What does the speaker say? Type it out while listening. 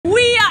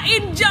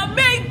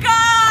Jamaica!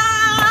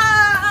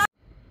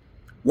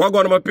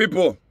 Wagwan, my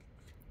people,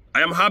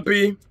 I am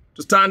happy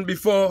to stand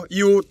before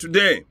you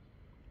today.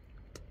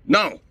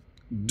 Now,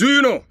 do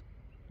you know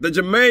that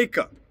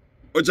Jamaica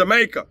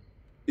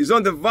is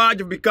on the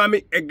verge of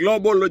becoming a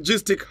global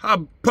logistic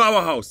hub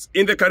powerhouse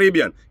in the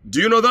Caribbean? Do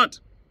you know that?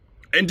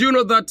 And do you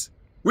know that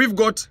we've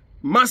got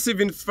massive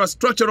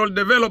infrastructural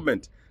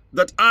development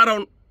that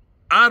are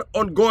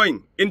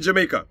ongoing in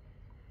Jamaica?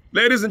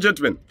 Ladies and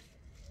gentlemen,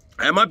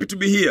 I am happy to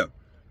be here.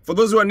 For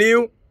those who are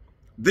new,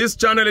 this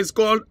channel is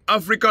called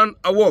African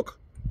Awok.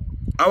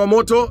 Our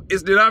motto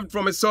is derived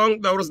from a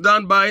song that was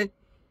done by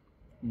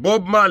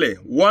Bob Marley,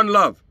 One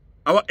Love.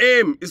 Our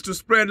aim is to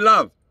spread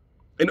love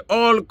in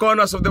all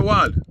corners of the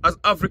world as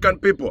African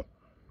people.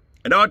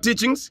 And our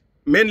teachings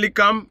mainly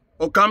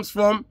comes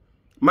from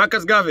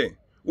Marcus Garvey,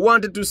 who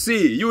wanted to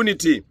see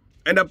unity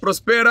and a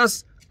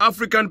prosperous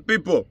African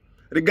people,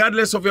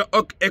 regardless of your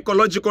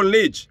ecological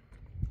niche.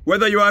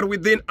 Whether you are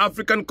within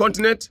African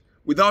continent,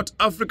 without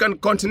African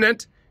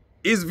continent,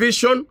 his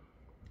vision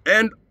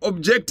and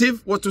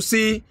objective was to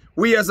see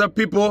we as a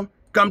people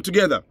come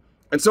together.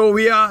 And so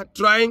we are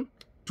trying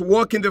to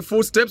walk in the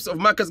footsteps of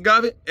Marcus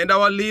Garvey and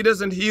our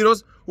leaders and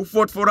heroes who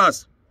fought for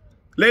us.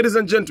 Ladies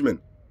and gentlemen,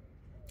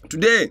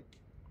 today,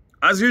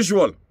 as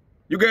usual,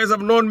 you guys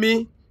have known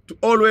me to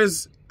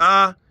always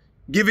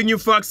giving you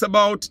facts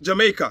about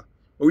Jamaica.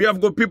 We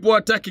have got people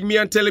attacking me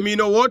and telling me, you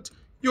know what?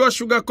 You are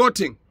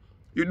sugarcoating.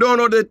 You don't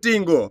know the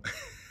tingo.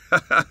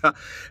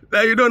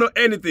 That you don't know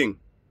anything.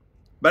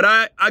 But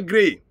I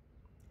agree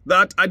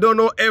that I don't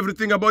know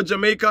everything about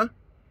Jamaica.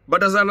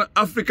 But as an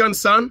African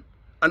son,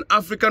 an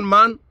African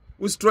man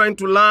who's trying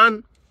to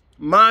learn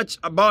much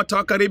about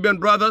our Caribbean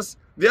brothers,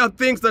 there are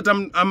things that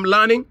I'm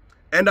learning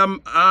and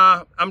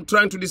I'm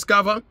trying to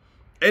discover.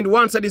 And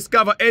once I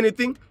discover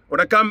anything or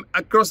I come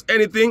across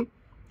anything,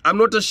 I'm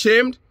not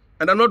ashamed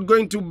and I'm not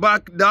going to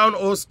back down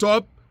or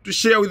stop to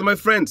share with my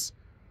friends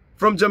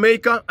from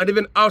Jamaica and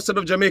even outside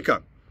of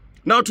Jamaica.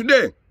 Now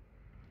today,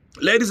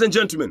 ladies and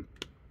gentlemen,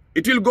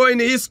 it will go in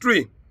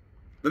history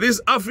that this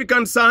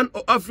African son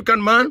or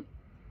African man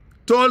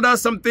told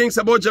us some things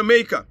about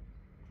Jamaica.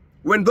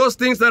 When those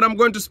things that I'm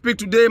going to speak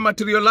today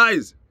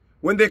materialize,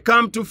 when they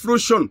come to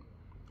fruition,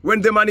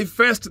 when they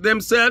manifest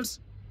themselves,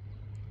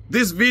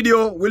 this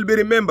video will be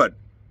remembered.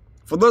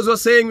 For those who are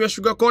saying we are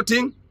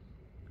sugarcoating,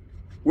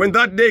 when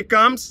that day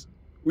comes,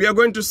 we are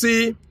going to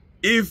see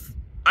if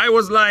I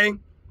was lying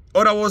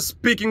or I was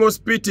speaking or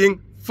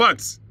spitting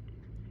facts.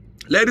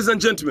 Ladies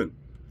and gentlemen,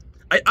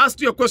 I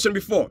asked you a question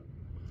before,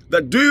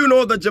 that do you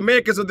know that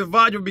Jamaica is on the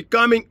verge of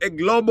becoming a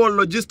global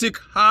logistic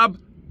hub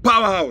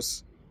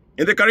powerhouse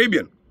in the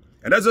Caribbean?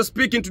 And as we're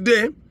speaking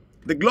today,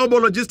 the global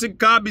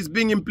logistic hub is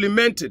being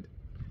implemented.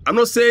 I'm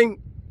not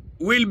saying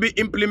will be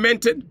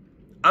implemented.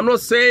 I'm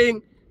not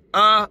saying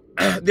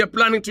they're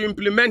planning to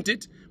implement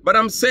it, but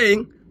I'm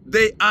saying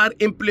they are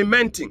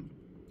implementing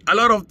a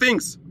lot of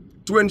things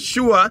to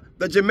ensure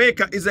that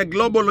Jamaica is a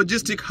global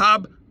logistic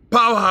hub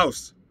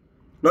powerhouse.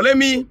 Now let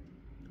me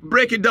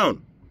break it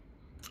down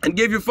and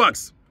give you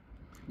facts.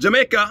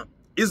 Jamaica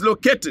is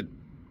located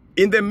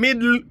in the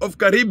middle of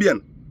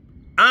Caribbean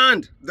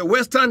and the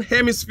Western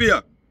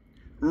Hemisphere,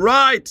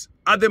 right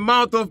at the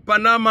mouth of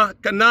Panama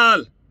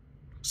Canal.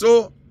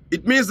 So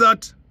it means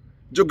that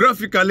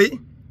geographically,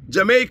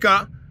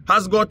 Jamaica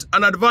has got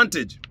an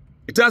advantage.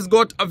 It has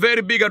got a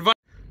very big advantage.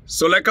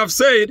 So like I've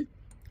said,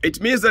 it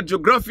means that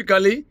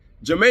geographically,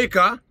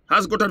 Jamaica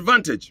has got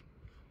advantage.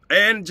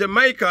 And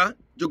Jamaica,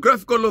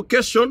 geographical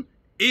location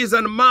is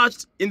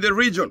unmatched in the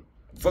region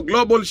for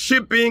global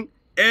shipping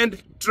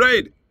and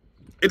trade.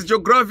 Its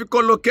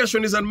geographical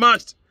location is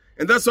unmatched.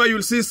 And that's why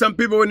you'll see some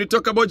people when you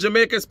talk about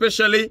Jamaica,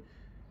 especially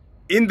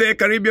in the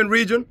Caribbean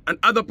region and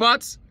other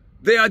parts,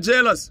 they are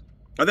jealous.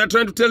 And they're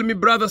trying to tell me,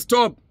 brother,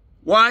 stop.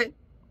 Why?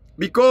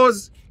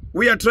 Because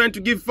we are trying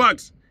to give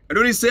facts. And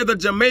when you say that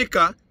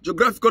Jamaica,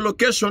 geographical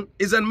location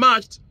is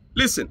unmatched,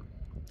 listen,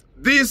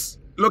 this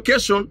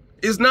location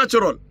is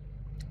natural.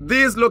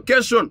 This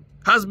location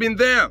has been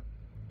there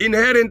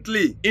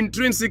inherently,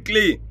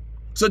 intrinsically.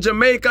 So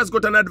Jamaica's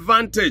got an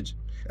advantage.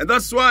 And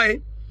that's why,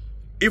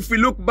 if we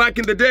look back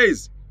in the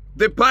days,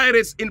 the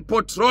pirates in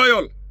Port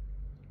Royal,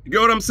 you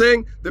get what I'm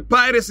saying? The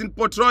pirates in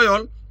Port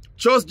Royal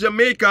chose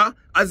Jamaica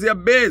as their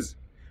base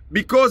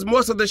because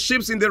most of the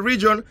ships in the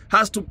region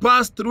has to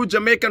pass through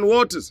Jamaican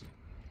waters.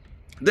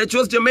 They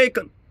chose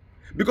Jamaican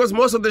because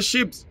most of the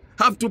ships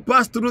have to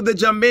pass through the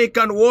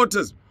Jamaican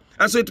waters.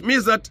 And so it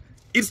means that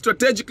its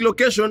strategic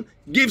location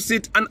gives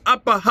it an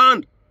upper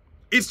hand.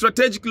 Its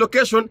strategic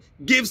location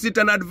gives it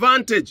an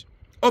advantage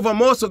over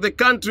most of the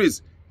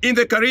countries in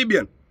the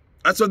Caribbean.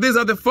 And so these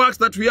are the facts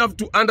that we have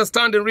to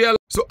understand and realize.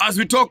 So as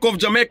we talk of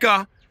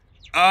Jamaica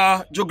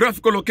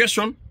geographical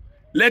location,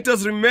 let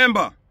us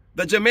remember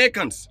that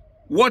Jamaicans'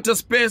 water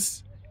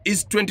space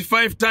is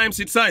 25 times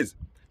its size.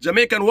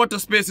 Jamaican water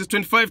space is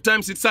 25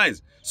 times its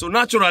size. So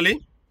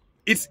naturally,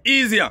 it's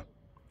easier.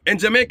 And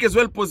Jamaica is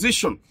well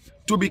positioned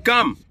to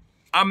become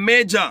a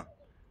major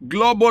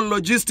global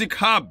logistic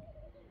hub.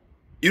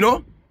 You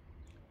know,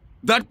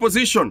 that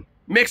position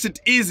makes it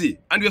easy,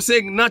 and we're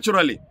saying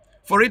naturally,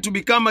 for it to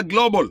become a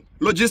global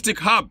logistic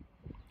hub,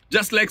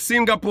 just like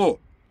Singapore,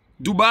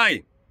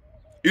 Dubai.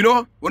 You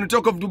know, when you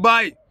talk of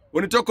Dubai,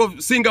 when you talk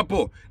of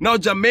Singapore, now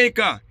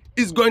Jamaica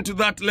is going to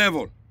that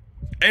level.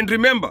 And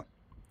remember,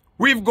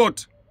 we've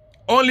got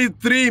only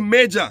 3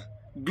 major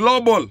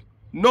global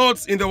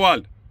nodes in the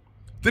world.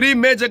 3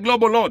 major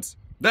global nodes.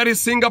 That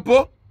is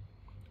Singapore,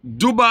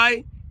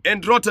 Dubai,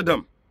 and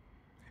Rotterdam.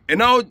 And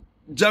now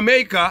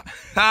Jamaica,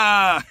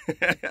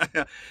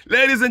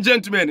 ladies and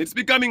gentlemen, it's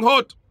becoming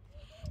hot.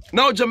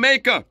 Now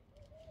Jamaica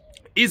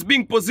is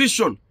being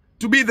positioned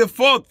to be the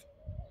 4th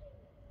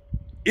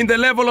in the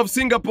level of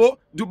Singapore,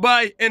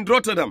 Dubai, and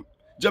Rotterdam.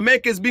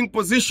 Jamaica is being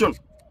positioned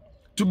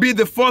to be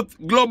the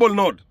 4th global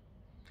node.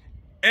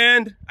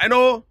 And I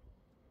know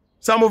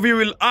some of you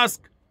will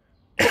ask,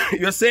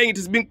 you're saying it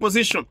is being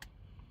positioned.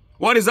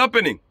 What is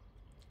happening?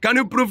 Can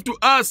you prove to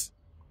us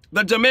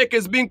that Jamaica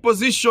is being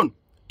positioned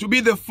to be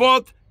the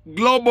 4th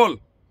global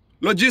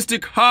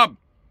logistic hub?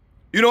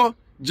 You know,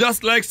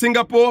 just like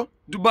Singapore,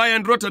 Dubai,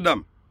 and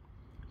Rotterdam.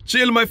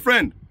 Chill, my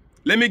friend.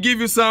 Let me give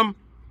you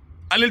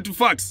a little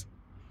facts.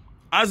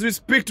 As we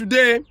speak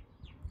today,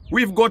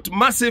 we've got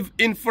massive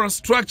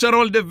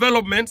infrastructural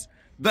developments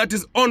that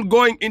is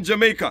ongoing in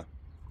Jamaica.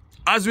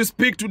 As we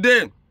speak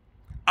today,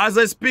 as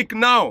I speak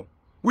now,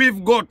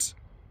 we've got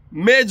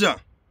major,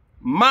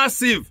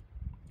 massive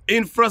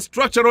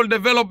infrastructural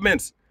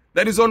developments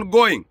that is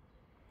ongoing.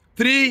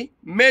 3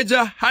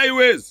 major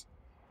highways.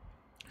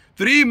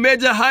 3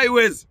 major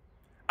highways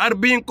are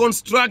being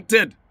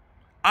constructed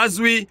as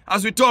we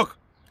talk,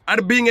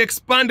 are being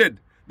expanded.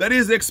 There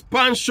is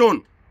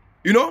expansion,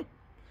 you know.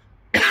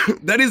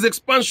 There is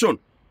expansion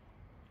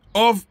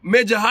of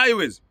major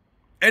highways,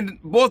 and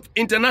both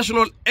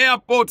international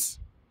airports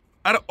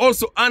are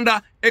also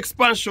under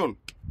expansion.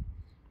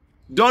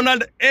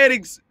 Donald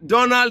Erickson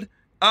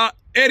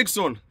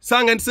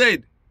sang and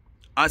said,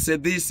 I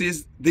said this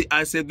is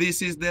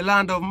the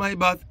land of my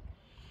birth.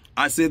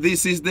 I said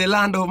this is the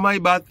land of my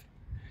birth.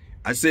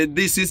 I said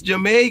this is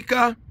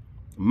Jamaica,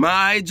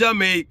 my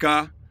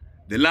Jamaica,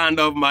 the land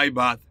of my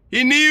birth.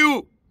 He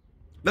knew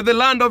that the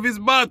land of his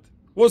birth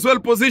was well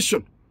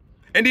positioned,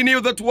 and he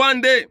knew that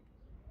one day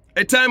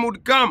a time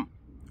would come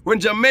when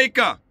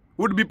Jamaica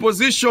would be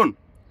positioned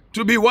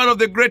to be one of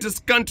the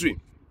greatest countries.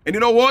 And you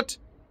know what?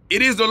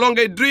 It is no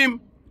longer a dream,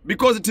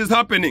 because it is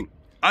happening.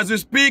 As we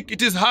speak,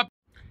 it is happening.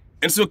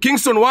 And so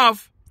Kingston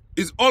Wharf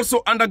is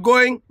also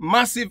undergoing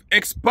massive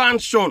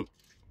expansion.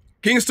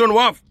 Kingston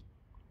Wharf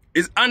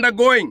is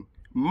undergoing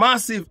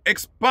massive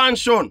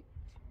expansion.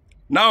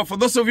 Now, for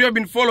those of you who have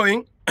been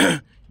following,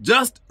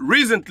 just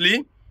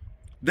recently,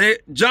 the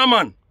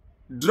German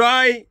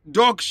dry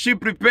dock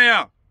ship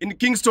repair in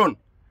Kingston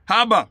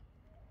Harbour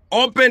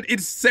opened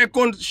its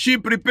 2nd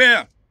ship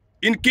repair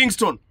in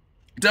Kingston.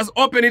 It has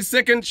opened its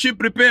 2nd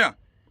ship repair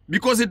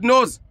because it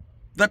knows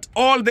that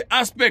all the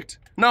aspects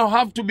now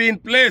have to be in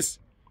place.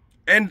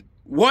 And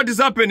what is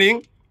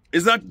happening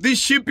is that this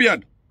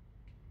shipyard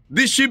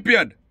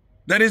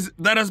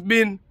that has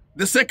been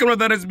the 2nd one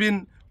that has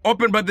been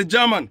opened by the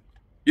German,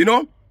 you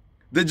know,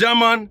 the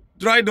German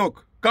dry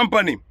dock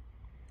company.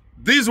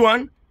 This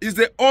one is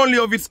the only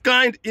of its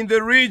kind in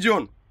the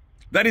region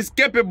that is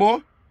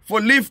capable for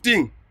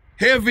lifting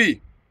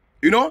heavy,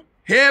 you know,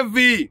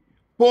 heavy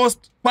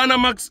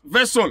post-Panamax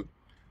vessel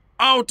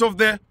out of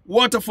the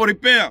water for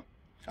repair.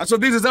 And so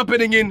this is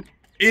happening in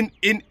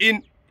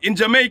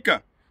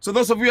Jamaica. So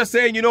those of you are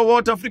saying, you know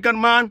what, African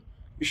man,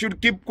 you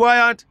should keep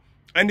quiet.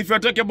 And if you're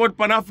talking about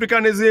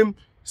Pan-Africanism,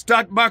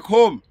 start back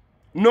home.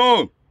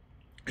 No.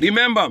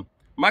 Remember,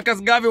 Marcus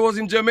Garvey was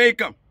in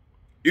Jamaica,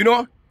 you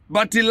know,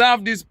 but he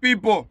loved his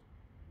people.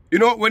 You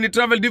know, when he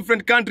traveled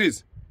different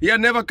countries, he had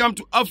never come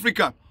to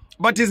Africa,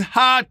 but his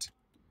heart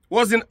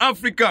was in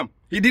Africa.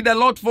 He did a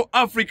lot for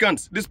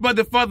Africans, despite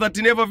the fact that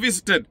he never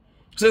visited.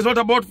 So it's not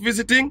about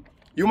visiting.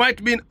 You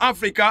might be in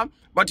Africa,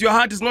 but your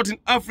heart is not in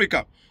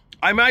Africa.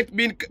 I might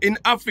be in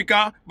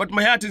Africa, but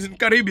my heart is in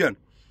Caribbean.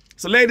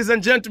 So ladies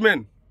and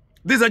gentlemen,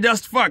 these are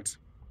just facts.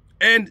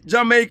 And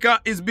Jamaica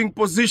is being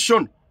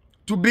positioned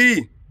to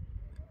be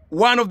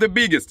one of the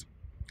biggest.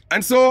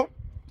 And so,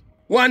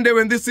 one day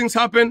when these things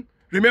happen,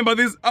 remember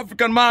this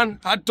African man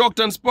had talked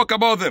and spoke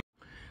about them.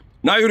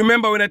 Now you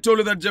remember when I told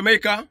you that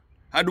Jamaica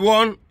had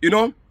won, you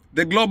know,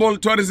 the Global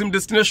Tourism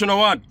Destination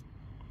Award.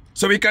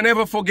 So we can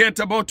never forget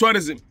about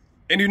tourism.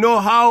 And you know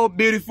how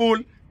beautiful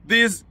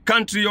this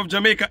country of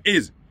Jamaica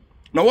is.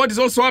 Now what is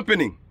also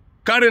happening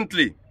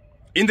currently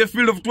in the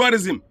field of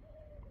tourism?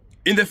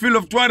 In the field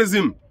of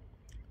tourism,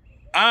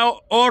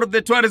 or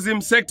the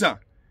tourism sector,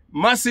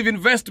 massive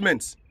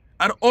investments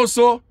are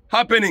also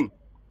happening.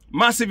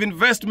 Massive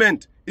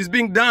investment is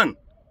being done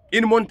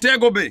in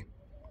Montego Bay.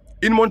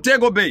 In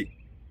Montego Bay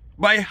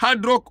by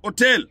Hard Rock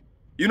Hotel,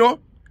 you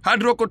know,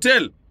 Hard Rock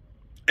Hotel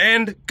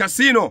and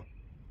Casino,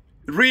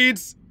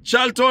 Reeds,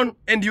 Charlton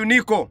and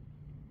Unico.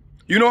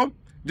 You know,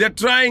 they're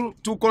trying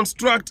to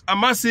construct a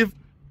massive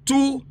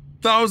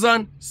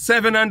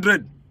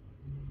 2,700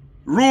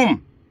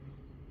 room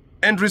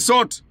and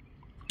resort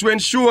to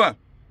ensure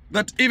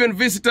that even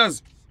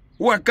visitors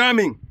who are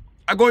coming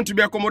are going to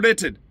be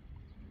accommodated.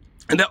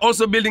 And they're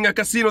also building a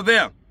casino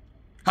there.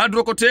 Hard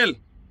Rock Hotel.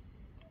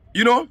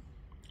 You know,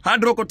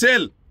 Hard Rock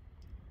Hotel,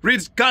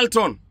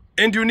 Ritz-Carlton,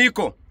 and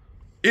Unico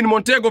in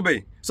Montego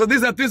Bay. So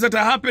these are things that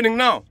are happening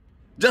now.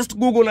 Just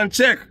Google and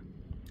check.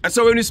 And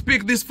so when we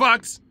speak these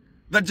facts,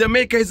 that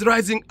Jamaica is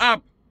rising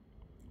up,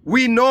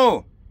 we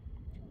know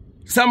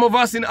some of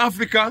us in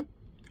Africa,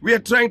 we are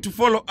trying to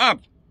follow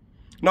up.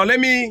 Now let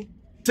me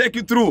take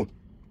you through.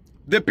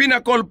 The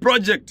Pinnacle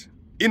project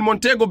in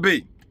Montego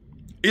Bay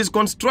is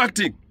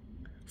constructing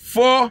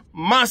 4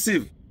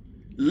 massive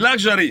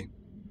luxury,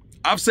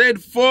 I've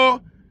said 4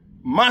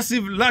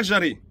 massive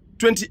luxury,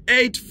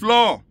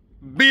 28-floor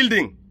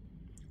building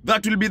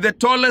that will be the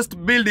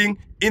tallest building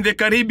in the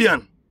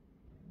Caribbean.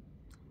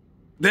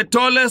 The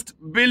tallest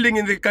building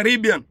in the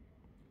Caribbean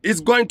is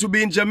going to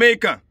be in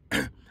Jamaica.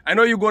 I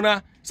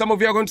know some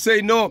of you are going to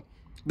say, no,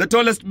 the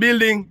tallest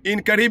building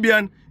in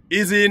Caribbean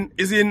is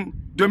in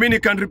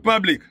Dominican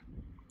Republic.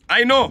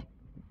 I know.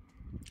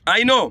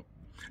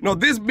 Now,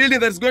 this building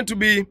that is going to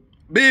be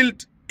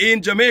built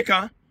in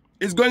Jamaica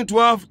is going to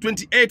have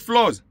 28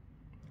 floors.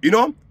 You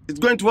know, it's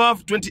going to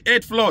have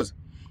 28 floors.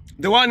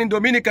 The one in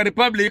Dominican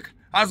Republic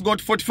has got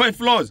 45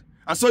 floors.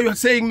 And so you're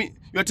telling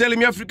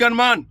me, African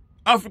man,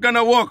 African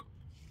at work,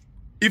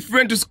 if you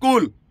went to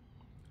school,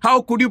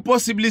 how could you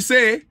possibly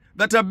say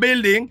that a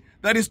building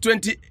that is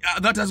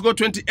that has got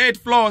 28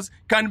 floors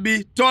can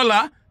be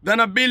taller than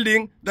a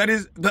building that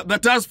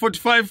has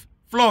 45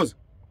 floors?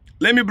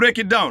 Let me break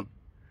it down.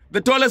 The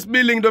tallest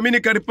building in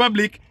Dominican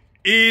Republic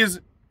is,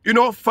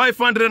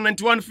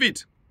 591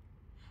 feet.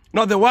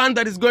 Now, the one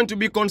that is going to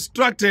be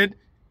constructed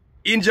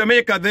in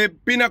Jamaica, the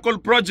Pinnacle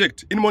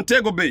project in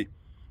Montego Bay,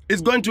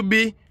 is going to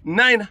be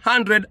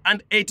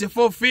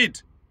 984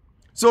 feet.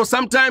 So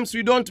sometimes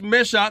we don't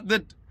measure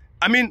that.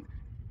 I mean,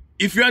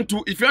 if you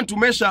want to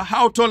measure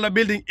how tall a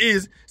building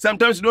is,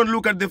 sometimes you don't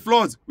look at the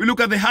floors. We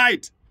look at the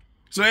height.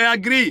 So I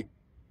agree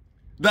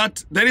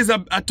that there is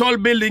a tall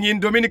building in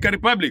Dominican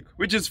Republic,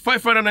 which is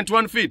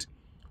 591 feet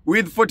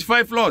with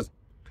 45 floors.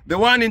 The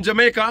one in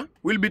Jamaica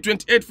will be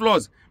 28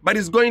 floors, but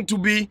it's going to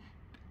be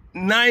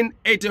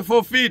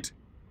 984 feet.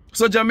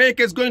 So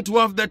Jamaica is going to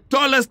have the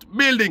tallest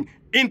building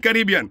in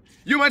Caribbean.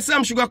 You might say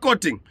I'm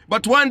sugarcoating,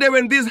 but one day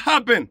when this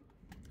happen,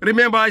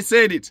 remember I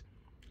said it,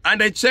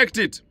 and I checked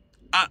it,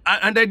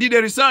 and I did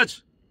a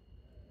research.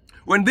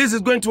 When this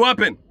is going to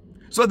happen,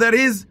 so there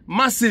is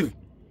massive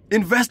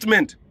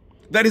investment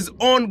that is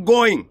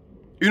ongoing,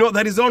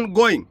 that is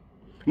ongoing.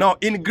 Now,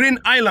 in Green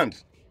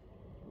Island,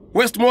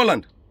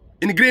 Westmoreland,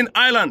 in Green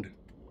Island,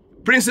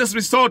 Princess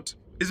Resort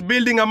is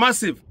building a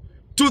massive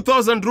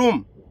 2,000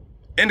 room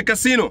and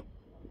casino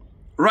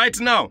right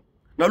now.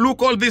 Now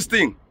look all this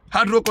thing,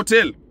 Hard Rock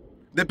Hotel,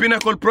 the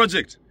Pinnacle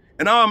project.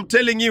 And now I'm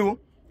telling you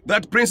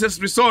that Princess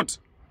Resort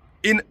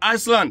in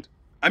Ireland,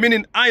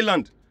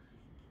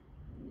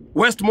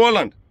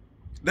 Westmoreland,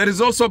 there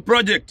is also a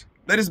project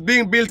that is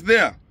being built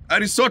there, a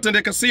resort and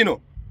a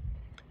casino.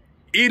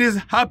 It is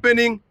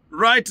happening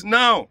right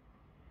now.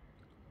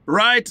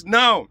 Right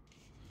now.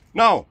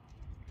 Now,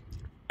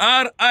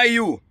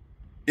 RIU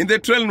in the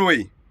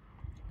Trailway,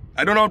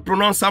 I don't know how to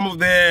pronounce some of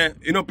the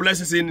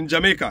places in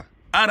Jamaica.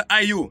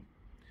 RIU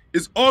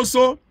is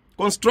also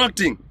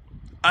constructing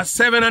a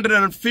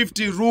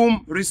 750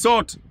 room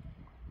resort.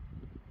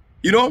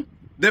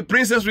 The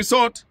Princess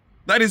Resort,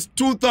 that is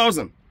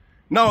 2,000.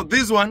 Now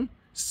this one,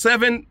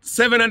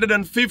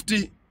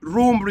 750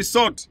 room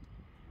resort.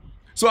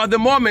 So at the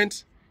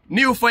moment,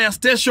 new fire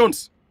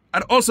stations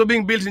are also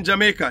being built in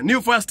Jamaica.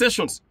 New fire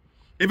stations,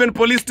 even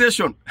police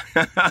station.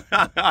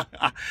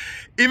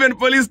 Even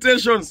police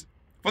stations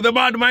for the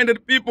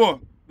bad-minded people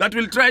that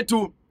will try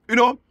to,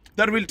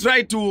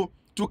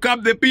 to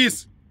curb the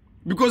peace,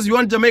 because you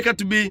want Jamaica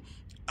to be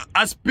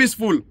as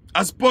peaceful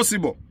as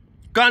possible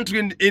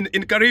country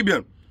in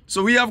Caribbean.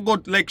 So we have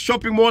got like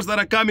shopping malls that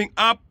are coming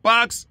up,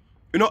 parks,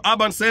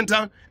 urban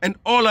center, and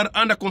all are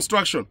under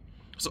construction.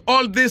 So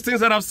all these things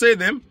that I've said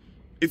them,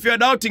 if you're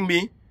doubting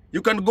me,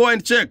 you can go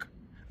and check.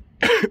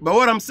 But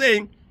what I'm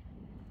saying,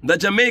 that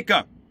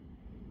Jamaica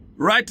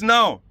right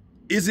now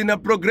is in a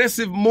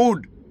progressive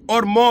mood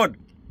or mode.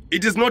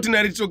 It is not in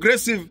a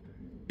retrogressive,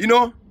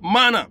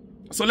 manner.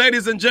 So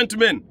ladies and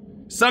gentlemen,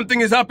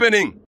 something is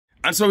happening.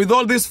 And so with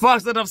all these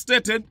facts that I've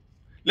stated,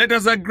 let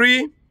us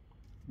agree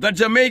that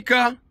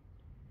Jamaica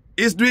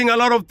is doing a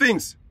lot of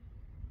things.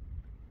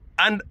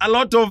 And a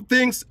lot of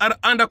things are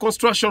under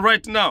construction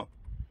right now.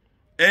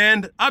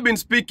 And I've been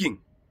speaking.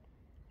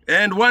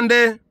 And one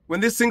day, when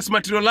these things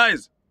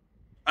materialize,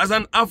 as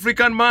an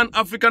African man,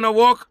 African at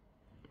work,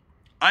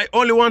 I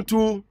only want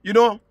to,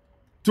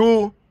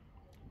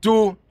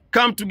 to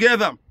come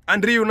together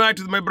and reunite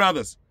with my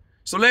brothers.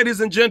 So ladies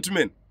and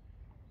gentlemen,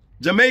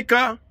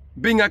 Jamaica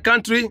being a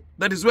country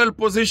that is well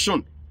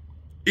positioned,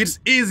 it's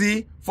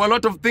easy for a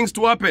lot of things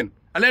to happen.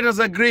 And let us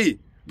agree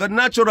that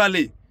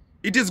naturally,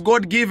 it is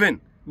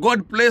God-given.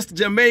 God placed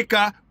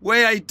Jamaica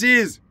where it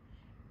is.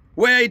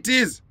 Where it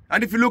is.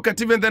 And if you look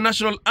at even the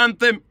national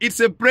anthem, it's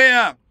a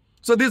prayer.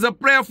 So this is a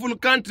prayerful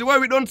country. Why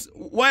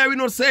are we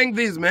not saying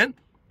this, man?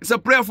 It's a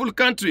prayerful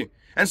country.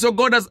 And so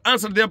God has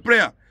answered their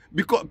prayers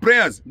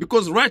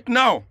because right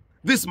now,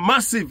 this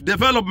massive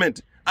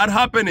development are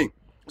happening.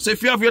 So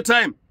if you have your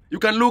time, you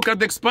can look at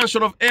the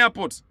expansion of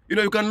airports.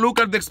 You can look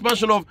at the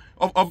expansion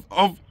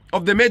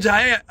of the major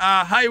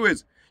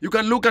highways. You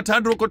can look at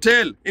Hard Rock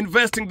Hotel,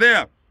 investing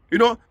there.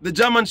 The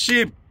German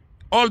ship.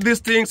 All these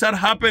things are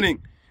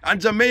happening. And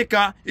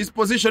Jamaica is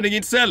positioning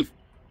itself,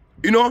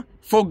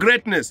 for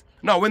greatness.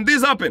 Now, when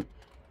this happens,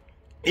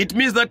 it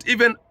means that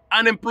even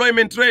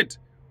unemployment rate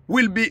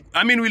will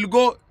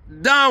go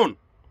down.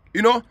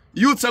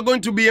 Youths are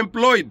going to be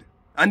employed.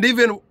 And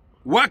even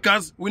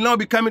workers will now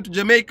be coming to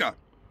Jamaica.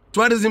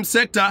 Tourism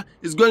sector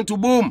is going to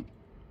boom.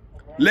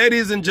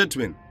 Ladies and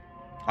gentlemen,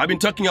 I've been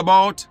talking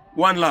about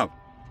one love.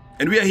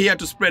 And we are here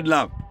to spread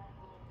love.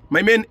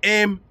 My main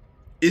aim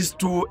is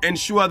to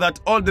ensure that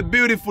all the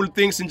beautiful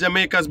things in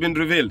Jamaica has been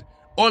revealed.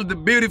 All the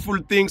beautiful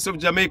things of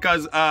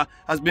Jamaica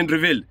has been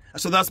revealed.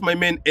 So that's my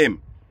main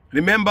aim.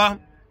 Remember,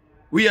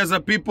 we as a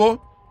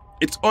people,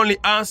 it's only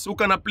us who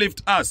can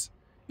uplift us.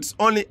 It's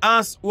only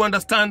us who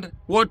understand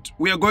what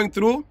we are going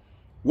through,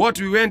 what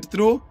we went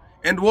through,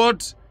 and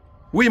what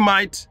we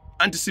might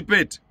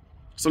anticipate.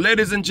 So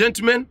ladies and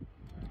gentlemen,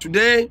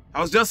 today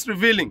I was just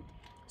revealing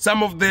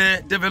some of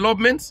the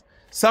developments,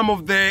 some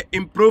of the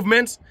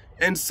improvements,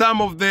 and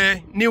some of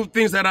the new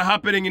things that are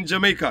happening in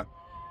Jamaica.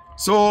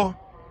 So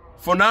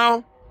for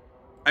now,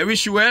 I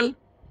wish you well.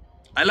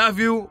 I love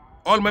you,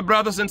 all my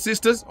brothers and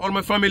sisters, all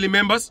my family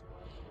members.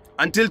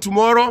 Until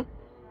tomorrow,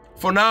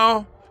 for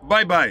now,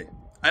 bye-bye.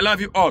 I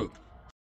love you all.